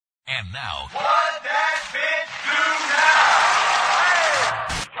And now, What that bitch do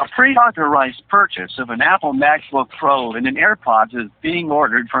now? A pre-authorized purchase of an Apple MacBook Pro and an AirPods is being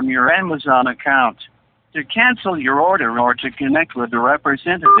ordered from your Amazon account. To cancel your order or to connect with a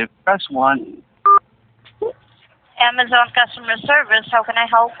representative, press 1. Amazon customer service, how can I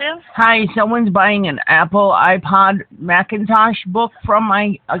help you? Hi, someone's buying an Apple iPod Macintosh book from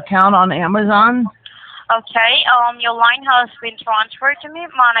my account on Amazon. Okay, your line has been transferred to me.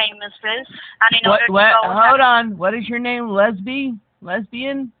 My name is Liz, and in order to go... Hold on. What is your name? Lesbian?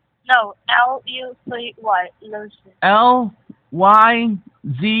 No, L-U-C-Y, Lucy. L-Y-Z-I?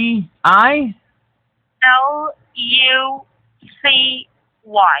 L-U-C-Y.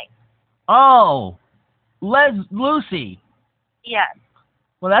 Oh, Lucy. Yes.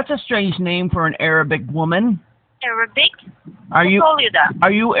 Well, that's a strange name for an Arabic woman. Arabic? Who told you that?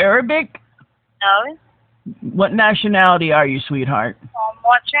 Are you Arabic? No. What nationality are you, sweetheart?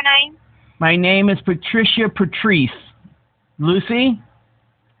 What's your name? My name is Patricia Patrice. Lucy?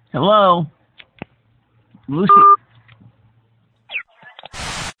 Hello? Lucy?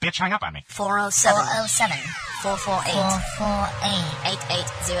 bitch, hang up on me.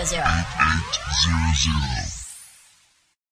 407-448-8800. 8800.